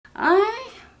I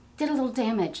did a little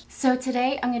damage. So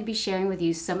today I'm going to be sharing with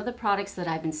you some of the products that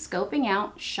I've been scoping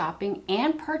out, shopping,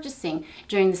 and purchasing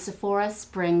during the Sephora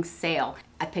Spring Sale.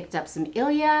 I picked up some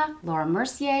Ilia, Laura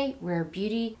Mercier, Rare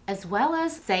Beauty, as well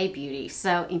as Saie Beauty.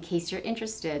 So in case you're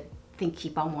interested, then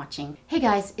keep on watching. Hey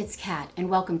guys, it's Kat and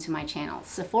welcome to my channel.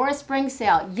 Sephora Spring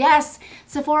Sale. Yes,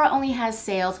 Sephora only has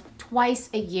sales twice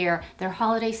a year, their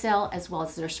holiday sale as well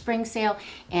as their spring sale,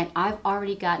 and I've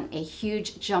already gotten a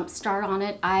huge jump start on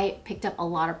it. I picked up a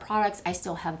lot of products. I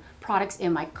still have products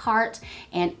in my cart,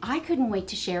 and I couldn't wait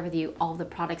to share with you all the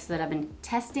products that I've been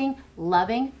testing,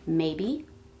 loving, maybe,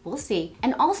 we'll see,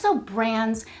 and also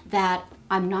brands that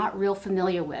I'm not real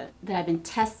familiar with, that I've been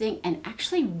testing and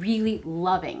actually really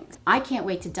loving. I can't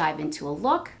wait to dive into a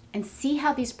look and see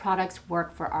how these products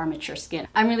work for our mature skin.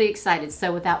 I'm really excited,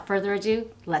 so without further ado,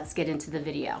 let's get into the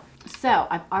video. So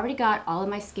I've already got all of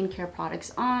my skincare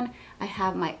products on. I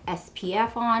have my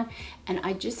SPF on, and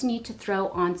I just need to throw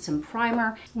on some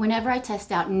primer. Whenever I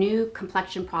test out new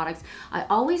complexion products, I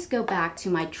always go back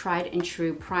to my tried and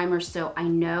true primer so I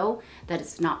know that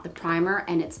it's not the primer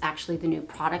and it's actually the new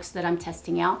products that I'm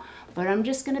testing out. But I'm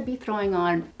just gonna be throwing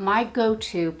on my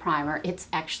go-to primer. It's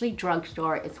actually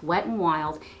drugstore, it's Wet n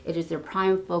Wild. It is their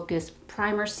Prime Focus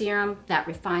Primer Serum that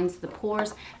refines the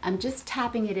pores. I'm just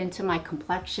tapping it into my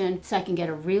complexion so I can get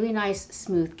a really nice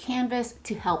smooth canvas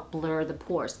to help blur the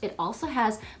pores. It also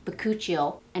has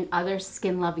bakuchiol and other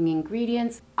skin-loving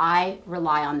ingredients. I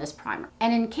rely on this primer.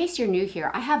 And in case you're new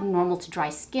here, I have normal to dry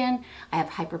skin, I have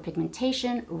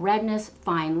hyperpigmentation, redness,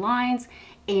 fine lines,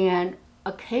 and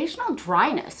occasional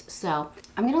dryness. So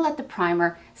I'm gonna let the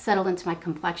primer settle into my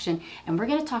complexion, and we're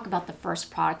gonna talk about the first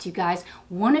product. You guys,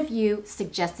 one of you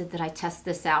suggested that I test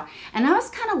this out, and I was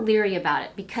kind of leery about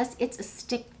it because it's a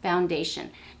stick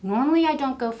foundation. Normally I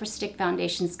don't go for stick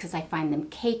foundations because I find them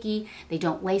cakey, they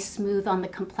don't lay smooth on the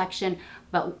complexion,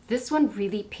 but this one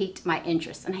really piqued my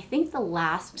interest. And I think the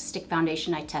last stick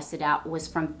foundation I tested out was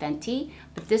from Fenty,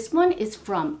 but this one is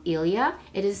from Ilia.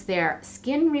 It is their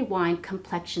Skin Rewind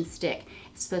Complexion Stick.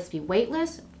 It's supposed to be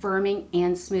weightless, firming,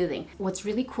 and smoothing. What's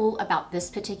really cool about this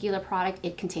particular product,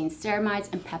 it contains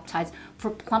ceramides and peptides for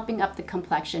plumping up the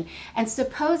complexion. And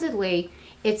supposedly,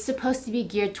 it's supposed to be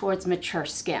geared towards mature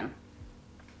skin.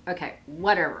 Okay,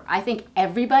 whatever. I think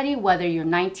everybody, whether you're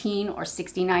 19 or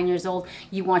 69 years old,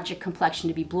 you want your complexion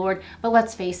to be blurred. But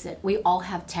let's face it, we all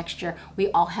have texture.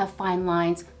 We all have fine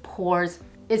lines, pores.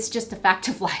 It's just a fact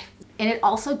of life. And it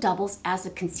also doubles as a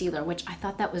concealer, which I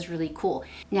thought that was really cool.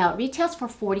 Now, it retails for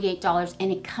 $48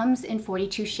 and it comes in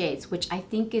 42 shades, which I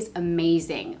think is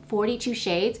amazing. 42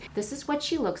 shades. This is what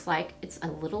she looks like. It's a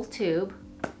little tube,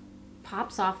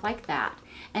 pops off like that.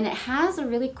 And it has a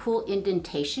really cool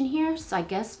indentation here, so I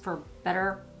guess for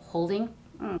better holding.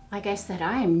 Like I said,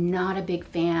 I am not a big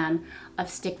fan of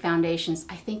stick foundations.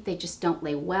 I think they just don't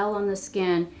lay well on the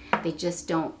skin. They just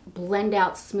don't blend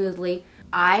out smoothly.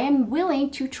 I am willing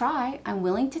to try, I'm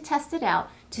willing to test it out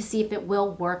to see if it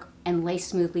will work and lay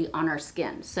smoothly on our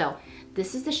skin. So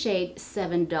this is the shade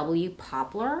 7W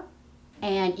Poplar.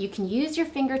 And you can use your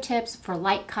fingertips for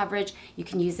light coverage. You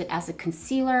can use it as a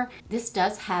concealer. This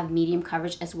does have medium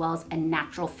coverage as well as a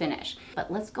natural finish.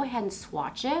 But let's go ahead and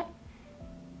swatch it.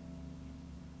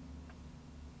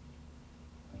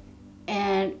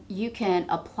 And you can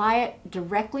apply it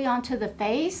directly onto the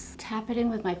face. Tap it in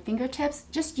with my fingertips,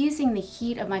 just using the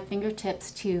heat of my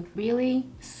fingertips to really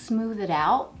smooth it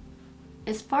out.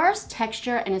 As far as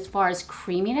texture and as far as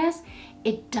creaminess,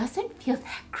 it doesn't feel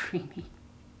that creamy.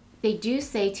 They do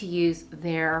say to use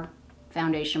their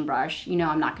foundation brush. You know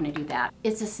I'm not gonna do that.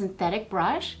 It's a synthetic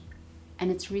brush and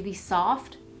it's really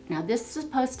soft. Now this is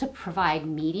supposed to provide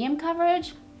medium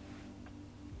coverage.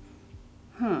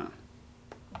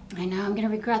 I know I'm gonna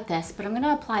regret this, but I'm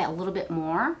gonna apply a little bit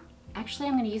more. Actually,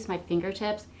 I'm gonna use my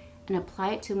fingertips and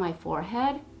apply it to my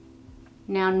forehead.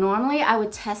 Now, normally I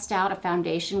would test out a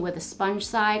foundation with a sponge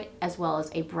side as well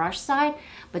as a brush side,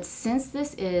 but since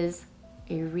this is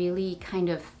a really kind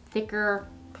of thicker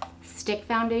stick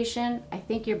foundation, I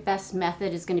think your best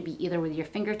method is gonna be either with your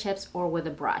fingertips or with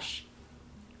a brush.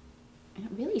 And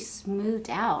it really smoothed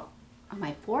out on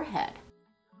my forehead.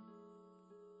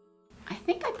 I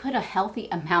think I put a healthy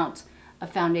amount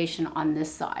of foundation on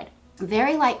this side.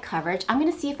 Very light coverage. I'm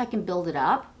gonna see if I can build it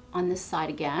up on this side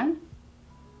again.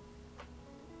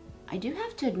 I do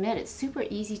have to admit it's super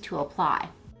easy to apply.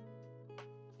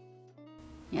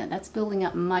 Yeah, that's building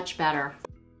up much better.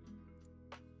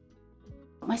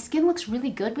 My skin looks really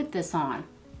good with this on.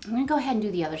 I'm gonna go ahead and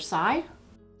do the other side.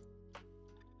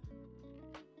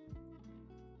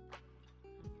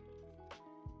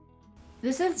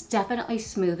 This is definitely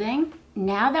smoothing.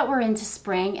 Now that we're into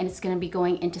spring and it's gonna be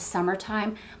going into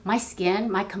summertime, my skin,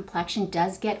 my complexion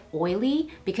does get oily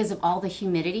because of all the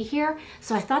humidity here.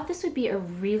 So I thought this would be a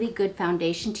really good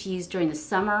foundation to use during the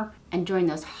summer and during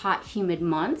those hot, humid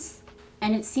months.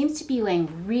 And it seems to be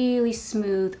laying really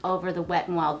smooth over the Wet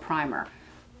n Wild primer.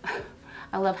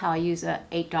 I love how I use a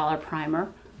 $8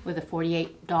 primer with a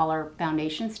 $48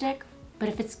 foundation stick. But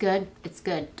if it's good, it's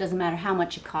good. Doesn't matter how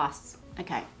much it costs.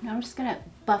 Okay, now I'm just gonna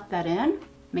buff that in.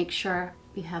 Make sure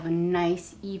you have a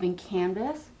nice even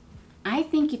canvas. I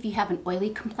think if you have an oily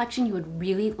complexion, you would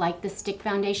really like the stick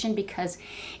foundation because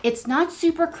it's not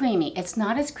super creamy. It's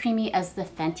not as creamy as the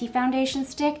Fenty foundation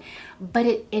stick, but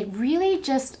it really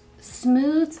just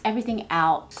smooths everything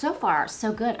out. So far,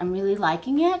 so good. I'm really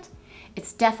liking it.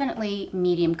 It's definitely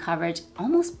medium coverage,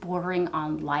 almost bordering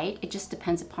on light. It just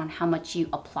depends upon how much you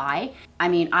apply. I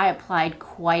mean, I applied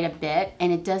quite a bit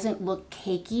and it doesn't look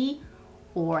cakey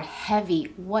or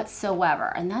heavy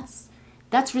whatsoever. And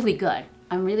that's really good.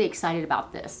 I'm really excited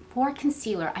about this. For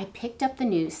concealer, I picked up the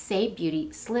new Saie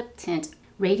Beauty Slip Tint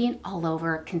Radiant All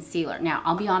Over Concealer. Now,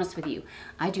 I'll be honest with you,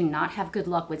 I do not have good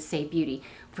luck with Saie Beauty.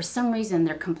 For some reason,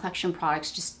 their complexion products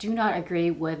just do not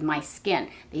agree with my skin.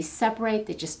 They separate,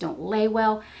 they just don't lay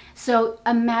well. So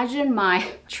imagine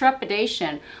my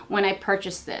trepidation when I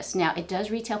purchased this. Now, it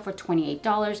does retail for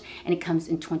 $28 and it comes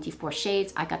in 24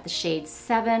 shades. I got the shade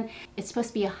 7. It's supposed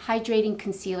to be a hydrating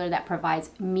concealer that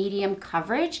provides medium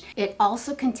coverage. It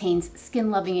also contains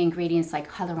skin-loving ingredients like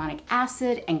hyaluronic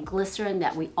acid and glycerin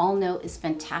that we all know is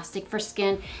fantastic for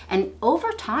skin. And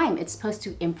over time, it's supposed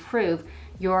to improve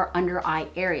your under eye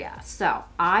area. So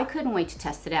I couldn't wait to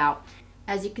test it out.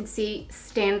 As you can see,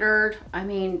 standard, I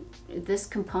mean, this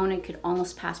component could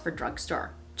almost pass for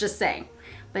drugstore, just saying.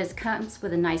 But it comes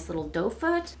with a nice little doe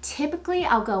foot. Typically,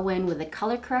 I'll go in with a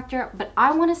color corrector, but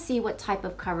I wanna see what type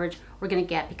of coverage we're gonna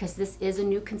get because this is a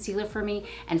new concealer for me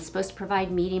and it's supposed to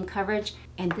provide medium coverage.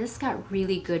 And this got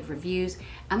really good reviews.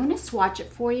 I'm gonna swatch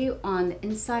it for you on the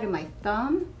inside of my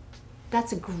thumb.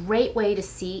 That's a great way to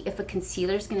see if a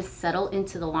concealer is going to settle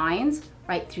into the lines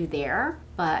right through there.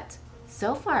 But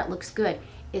so far it looks good.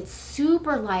 It's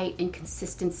super light in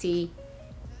consistency.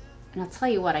 And I'll tell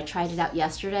you what, I tried it out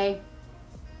yesterday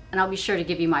and I'll be sure to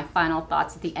give you my final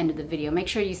thoughts at the end of the video. Make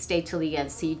sure you stay till the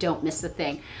end so you don't miss a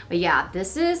thing. But yeah,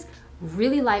 this is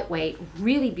really lightweight,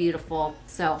 really beautiful.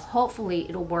 So hopefully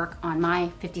it'll work on my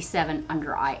 57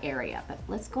 under eye area. But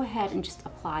let's go ahead and just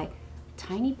apply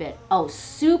tiny bit. Oh,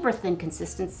 super thin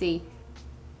consistency,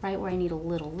 right where I need a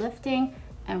little lifting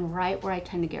and right where I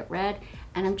tend to get red.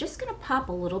 And I'm just gonna pop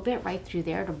a little bit right through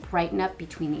there to brighten up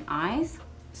between the eyes.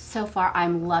 So far,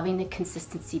 I'm loving the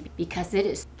consistency because it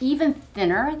is even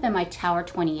thinner than my Tower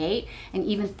 28 and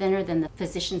even thinner than the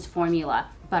Physicians Formula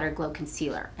Butter Glow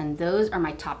Concealer. And those are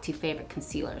my top 2 favorite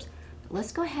concealers. But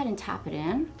let's go ahead and tap it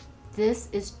in. This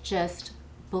is just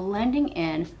blending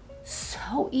in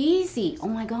so easy. Oh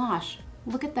my gosh.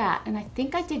 Look at that. And I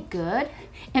think I did good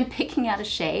in picking out a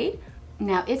shade.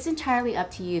 Now it's entirely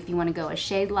up to you if you want to go a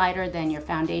shade lighter than your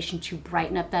foundation to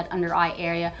brighten up that under eye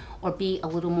area or be a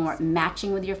little more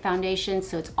matching with your foundation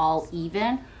so it's all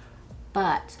even.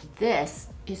 But this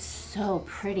is so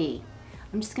pretty.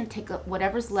 I'm just going to take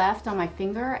whatever's left on my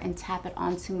finger and tap it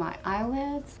onto my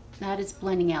eyelids. That is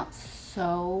blending out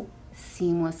so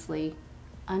seamlessly.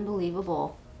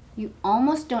 Unbelievable. You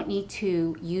almost don't need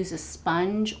to use a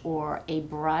sponge or a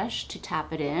brush to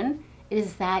tap it in. It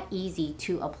is that easy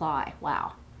to apply.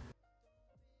 Wow.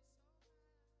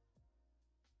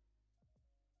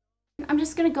 I'm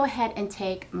just gonna go ahead and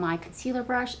take my concealer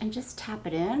brush and just tap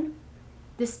it in.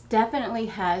 This definitely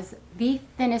has the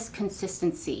thinnest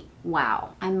consistency.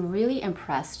 Wow, I'm really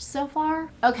impressed so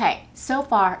far. Okay, so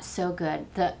far, so good.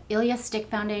 The Ilia Stick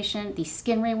Foundation, the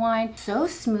Skin Rewind, so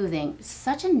smoothing,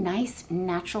 such a nice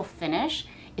natural finish.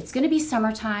 It's gonna be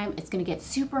summertime, it's gonna get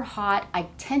super hot. I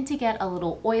tend to get a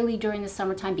little oily during the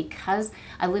summertime because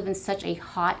I live in such a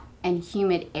hot and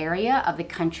humid area of the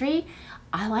country.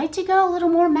 I like to go a little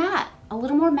more matte, a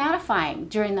little more mattifying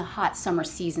during the hot summer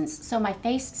seasons so my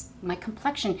face, my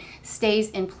complexion stays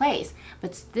in place.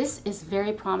 But this is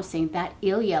very promising. That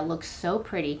Ilia looks so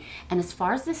pretty. And as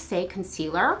far as the Saie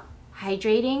concealer,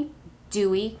 hydrating,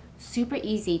 dewy, super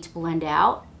easy to blend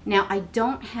out. Now I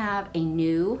don't have a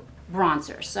new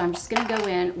bronzer, so I'm just gonna go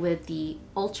in with the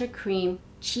Ultra Cream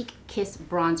Cheek Kiss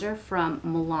Bronzer from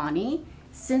Milani.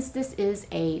 Since this is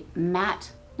a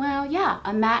matte, well, yeah,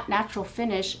 a matte natural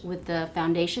finish with the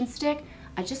foundation stick,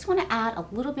 I just want to add a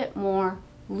little bit more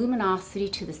luminosity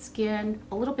to the skin,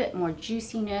 a little bit more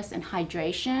juiciness and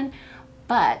hydration,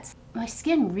 but my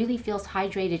skin really feels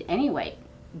hydrated anyway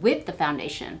with the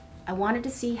foundation. I wanted to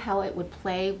see how it would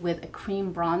play with a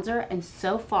cream bronzer, and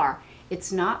so far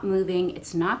it's not moving,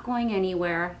 it's not going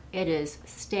anywhere, it is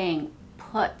staying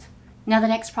put. Now the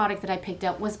next product that I picked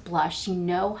up was blush. You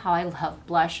know how I love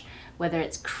blush, whether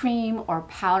it's cream or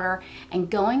powder,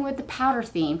 and going with the powder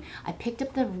theme, I picked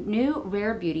up the new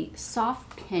Rare Beauty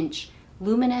Soft Pinch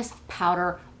Luminous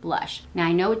Powder Blush. Now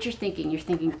I know what you're thinking. You're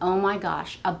thinking, oh my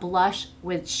gosh, a blush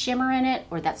with shimmer in it,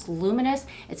 or that's luminous,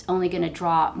 it's only gonna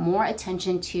draw more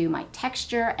attention to my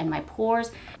texture and my pores.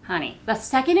 Honey, the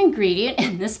second ingredient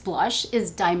in this blush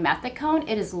is dimethicone.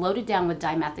 It is loaded down with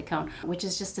dimethicone, which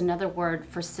is just another word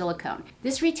for silicone.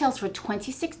 This retails for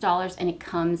 $26 and it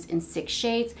comes in 6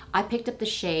 shades. I picked up the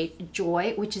shade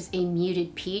Joy, which is a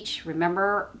muted peach.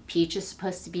 Remember, peach is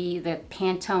supposed to be the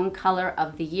Pantone color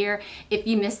of the year. If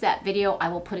you missed that video, I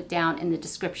will put it down in the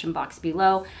description box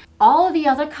below. All of the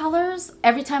other colors,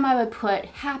 every time I would put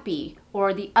happy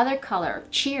or the other color,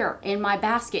 cheer, in my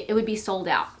basket, it would be sold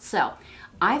out. So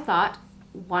I thought,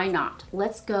 why not?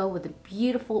 Let's go with a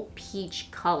beautiful peach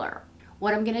color.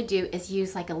 What I'm gonna do is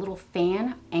use like a little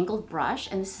fan angled brush,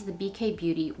 and this is the BK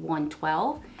Beauty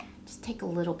 112. Just take a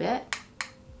little bit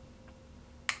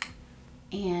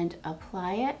and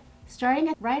apply it,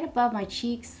 starting right above my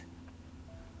cheeks.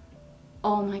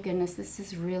 Oh my goodness, this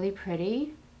is really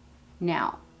pretty.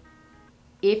 Now,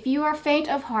 if you are faint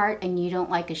of heart and you don't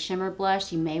like a shimmer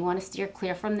blush, you may want to steer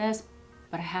clear from this,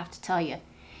 but I have to tell you,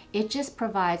 it just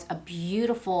provides a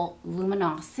beautiful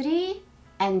luminosity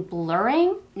and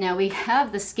blurring. Now we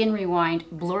have the Skin Rewind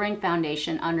blurring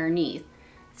foundation underneath,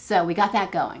 so we got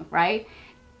that going, right?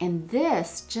 And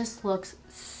this just looks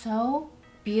so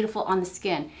beautiful on the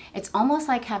skin. It's almost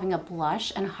like having a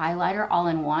blush and highlighter all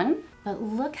in one, but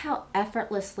look how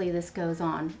effortlessly this goes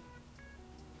on.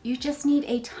 You just need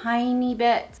a tiny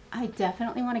bit. I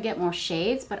definitely want to get more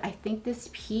shades, but I think this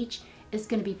peach is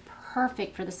going to be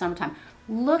perfect for the summertime.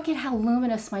 Look at how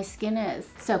luminous my skin is.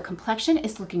 So Complexion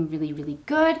is looking really, really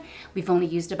good. We've only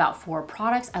used about 4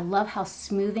 products. I love how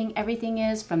smoothing everything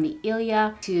is, from the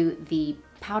Ilia to the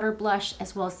powder blush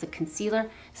as well as the concealer.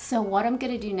 So what I'm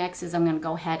gonna do next is I'm gonna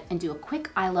go ahead and do a quick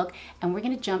eye look, and we're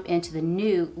gonna jump into the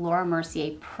new Laura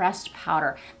Mercier pressed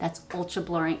powder that's ultra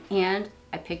blurring, and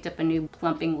I picked up a new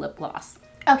plumping lip gloss.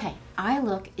 Okay, eye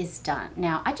look is done.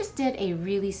 Now, I just did a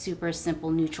really super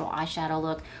simple neutral eyeshadow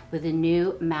look with the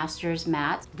new Masters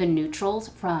Matte, the neutrals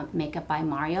from Makeup by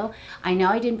Mario. I know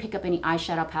I didn't pick up any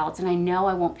eyeshadow palettes, and I know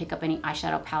I won't pick up any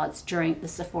eyeshadow palettes during the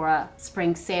Sephora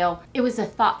Spring Sale. It was a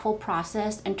thoughtful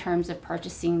process in terms of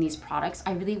purchasing these products.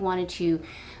 I really wanted to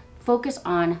focus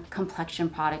on complexion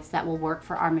products that will work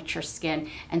for our mature skin,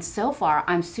 and so far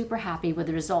I'm super happy with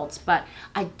the results. But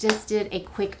I just did a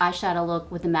quick eyeshadow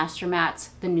look with the Master Mattes,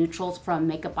 the neutrals from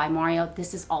Makeup by Mario.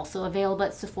 This is also available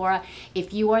at Sephora.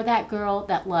 If you are that girl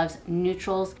that loves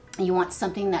neutrals and you want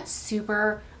something that's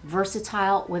super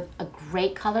versatile with a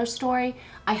great color story,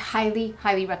 I highly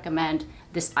recommend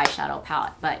this eyeshadow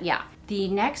palette. But yeah, the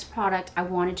next product I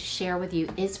wanted to share with you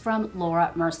is from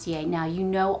Laura Mercier. Now, you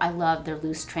know I love their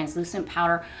loose translucent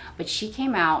powder, but she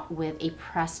came out with a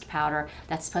pressed powder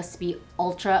that's supposed to be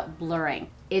ultra blurring.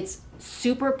 It's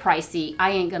super pricey,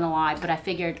 I ain't gonna lie, but I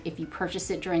figured if you purchase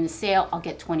it during the sale, I'll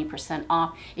get 20%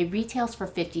 off. It retails for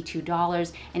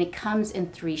 $52, and it comes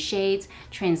in 3 shades,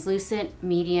 translucent,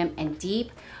 medium, and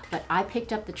deep. But I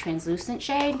picked up the translucent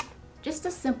shade, just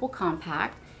a simple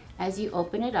compact. As you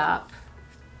open it up,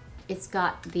 it's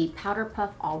got the powder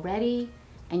puff already,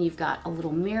 and you've got a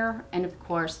little mirror, and of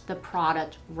course the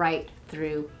product right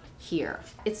through here.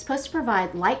 It's supposed to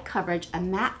provide light coverage, a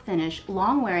matte finish,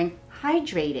 long wearing,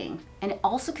 hydrating, and it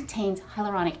also contains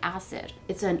hyaluronic acid.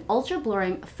 It's an ultra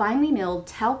blurring, finely milled,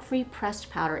 talc-free pressed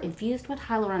powder infused with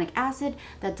hyaluronic acid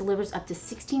that delivers up to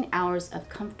 16 hours of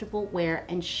comfortable wear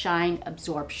and shine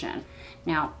absorption.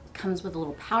 Now, it comes with a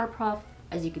little powder puff.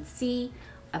 As you can see,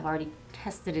 I've already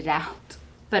tested it out.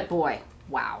 But boy,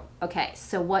 wow. Okay,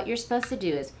 so what you're supposed to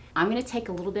do is, I'm gonna take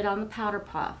a little bit on the powder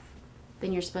puff,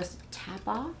 then you're supposed to tap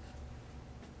off.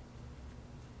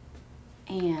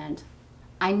 And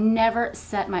I never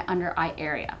set my under eye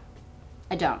area.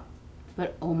 I don't,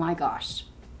 but oh my gosh,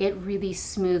 it really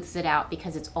smooths it out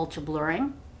because it's ultra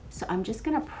blurring. So I'm just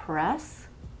gonna press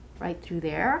right through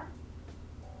there.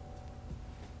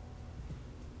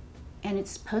 And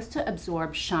it's supposed to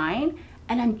absorb shine.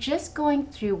 And I'm just going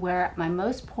through where my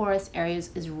most porous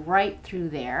areas is right through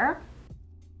there.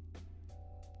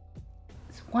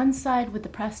 It's one side with the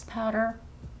pressed powder.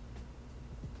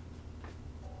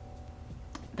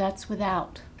 That's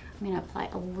without. I'm gonna apply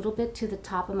a little bit to the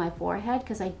top of my forehead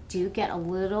because I do get a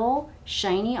little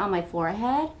shiny on my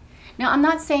forehead. Now, I'm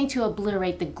not saying to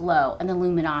obliterate the glow and the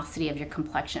luminosity of your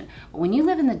complexion, but when you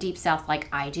live in the deep south like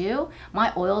I do,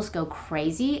 my oils go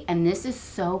crazy, and this is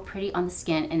so pretty on the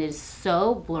skin, and it is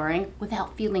so blurring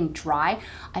without feeling dry.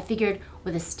 I figured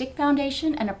with a stick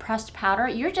foundation and a pressed powder,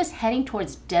 you're just heading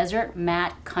towards desert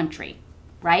matte country,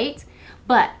 right?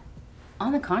 But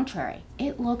on the contrary,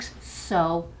 it looks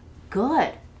so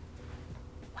good.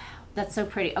 Wow, that's so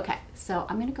pretty. Okay, so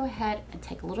I'm gonna go ahead and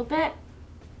take a little bit.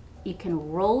 You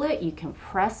can roll it, you can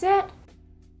press it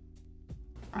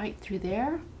right through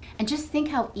there. And just think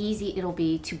how easy it'll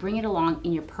be to bring it along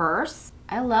in your purse.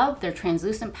 I love their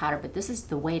translucent powder, but this is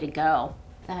the way to go.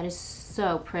 That is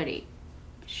so pretty.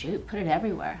 Shoot, put it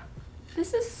everywhere.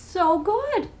 This is so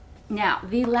good. Now,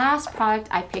 the last product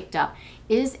I picked up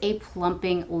is a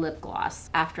plumping lip gloss.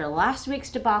 After last week's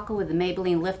debacle with the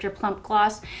Maybelline Lifter Plump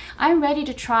Gloss, I'm ready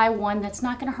to try one that's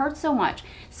not gonna hurt so much.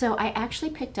 So I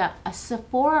actually picked up a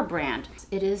Sephora brand.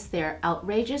 It is their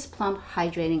Outrageous Plump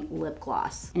Hydrating Lip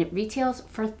Gloss, and it retails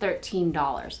for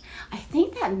 $13. I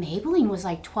think that Maybelline was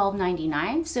like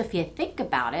 $12.99, so if you think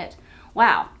about it,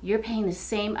 wow, you're paying the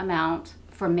same amount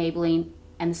for Maybelline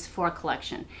and the Sephora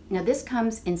collection. Now this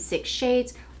comes in 6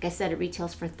 shades. Like I said, it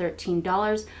retails for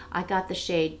 $13. I got the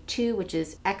shade 2, which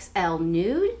is XL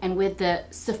Nude. And with the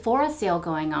Sephora sale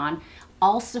going on,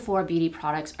 all Sephora beauty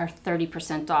products are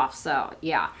 30% off. So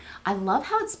yeah, I love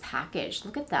how it's packaged.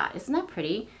 Look at that, isn't that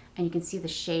pretty? And you can see the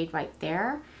shade right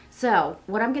there. So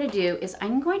what I'm gonna do is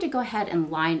I'm going to go ahead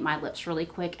and line my lips really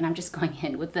quick, and I'm just going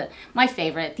in with my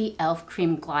favorite, the e.l.f.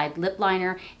 Cream Glide Lip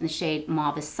Liner in the shade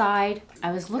Mauve Side.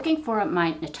 I was looking for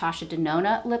my Natasha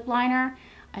Denona lip liner.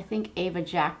 I think Ava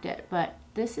jacked it, but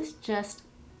this is just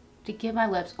to give my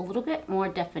lips a little bit more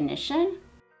definition.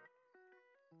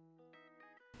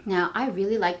 Now, I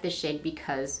really like this shade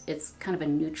because it's kind of a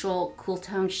neutral, cool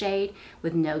tone shade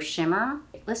with no shimmer.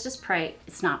 Let's just pray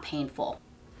it's not painful.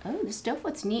 Oh, this doe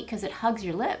foot's neat because it hugs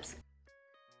your lips.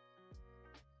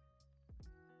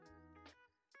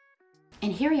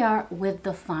 And here we are with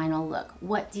the final look.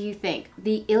 What do you think?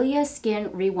 The Ilia Skin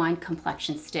Rewind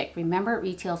Complexion Stick. Remember, it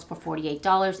retails for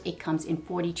 $48. It comes in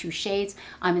 42 shades.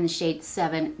 I'm in the shade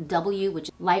 7W, which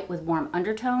is light with warm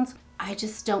undertones. I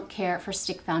just don't care for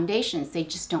stick foundations. They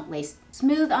just don't lay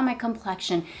smooth on my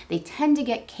complexion. They tend to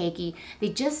get cakey. They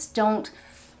just don't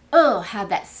have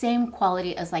that same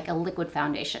quality as like a liquid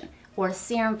foundation or a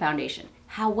serum foundation.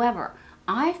 However,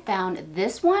 I found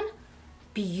this one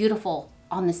beautiful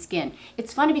on the skin.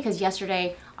 It's funny because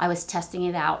yesterday I was testing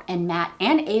it out, and Matt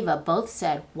and Ava both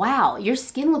said, wow, your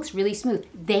skin looks really smooth.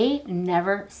 They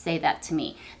never say that to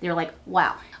me. They're like,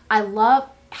 wow. I love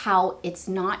how it's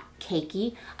not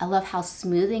cakey. I love how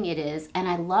smoothing it is, and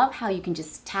I love how you can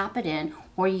just tap it in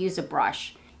or use a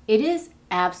brush. It is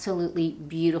absolutely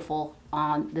beautiful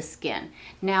on the skin.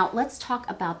 Now let's talk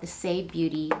about the Saie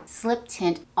Beauty Slip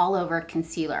Tint All Over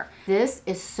Concealer. This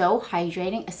is so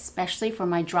hydrating, especially for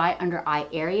my dry under eye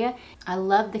area. I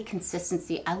love the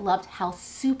consistency. I loved how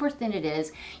super thin it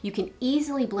is. You can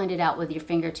easily blend it out with your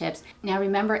fingertips. Now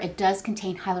remember, it does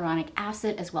contain hyaluronic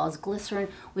acid as well as glycerin,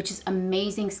 which is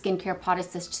amazing skincare products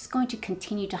that's just going to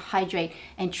continue to hydrate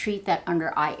and treat that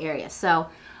under eye area. So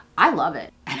I love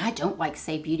it, and I don't like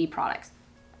Saie Beauty products.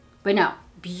 But no,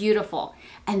 beautiful.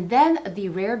 And then the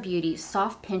Rare Beauty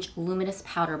Soft Pinch Luminous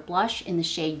Powder Blush in the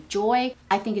shade Joy.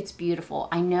 I think it's beautiful.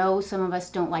 I know some of us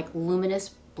don't like luminous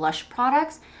blush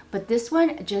products, but this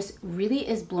one just really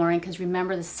is blurring because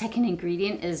remember the second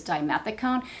ingredient is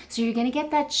dimethicone. So you're gonna get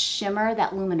that shimmer,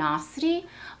 that luminosity,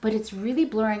 but it's really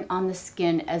blurring on the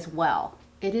skin as well.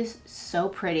 It is so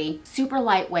pretty, super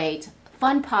lightweight,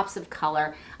 fun pops of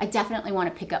color. I definitely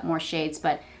want to pick up more shades,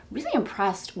 but really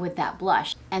impressed with that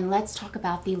blush. And let's talk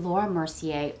about the Laura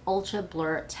Mercier Ultra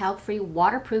Blur Talc-Free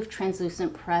Waterproof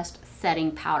Translucent Pressed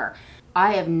Setting Powder.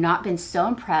 I have not been so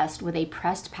impressed with a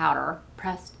pressed powder,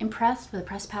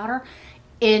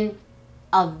 in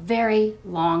a very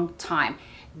long time.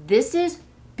 This is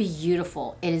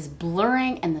beautiful. It is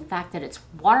blurring, and the fact that it's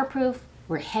waterproof.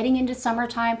 We're heading into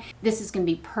summertime. This is gonna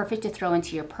be perfect to throw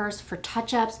into your purse for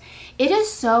touch-ups. It is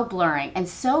so blurring and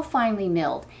so finely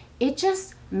milled. It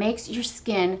just makes your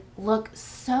skin look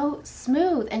so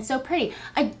smooth and so pretty.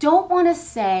 I don't wanna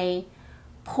say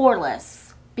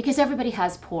poreless because everybody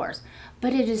has pores,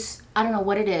 but it is, I don't know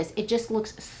what it is. It just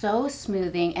looks so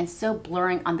smoothing and so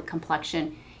blurring on the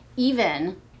complexion.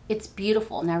 Even, it's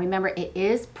beautiful. Now remember, it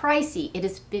is pricey. It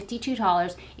is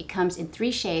 $52. It comes in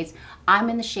 3 shades. I'm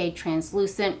in the shade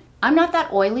Translucent. I'm not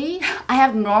that oily. I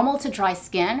have normal to dry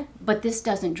skin, but this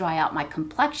doesn't dry out my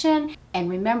complexion. And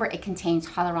remember, it contains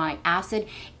hyaluronic acid.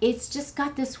 It's just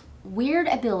got this weird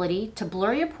ability to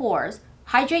blur your pores,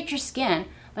 hydrate your skin,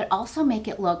 but also make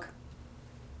it look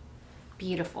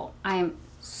beautiful. I am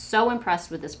so impressed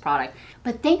with this product.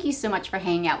 But thank you so much for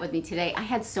hanging out with me today. I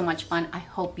had so much fun. I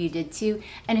hope you did too.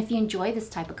 And if you enjoy this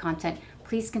type of content,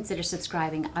 please consider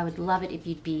subscribing. I would love it if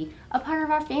you'd be a part of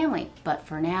our family. But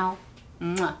for now,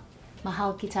 mwah,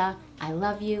 mahal kita. I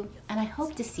love you, and I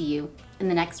hope to see you in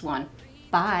the next one.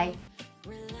 Bye.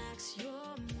 Relax your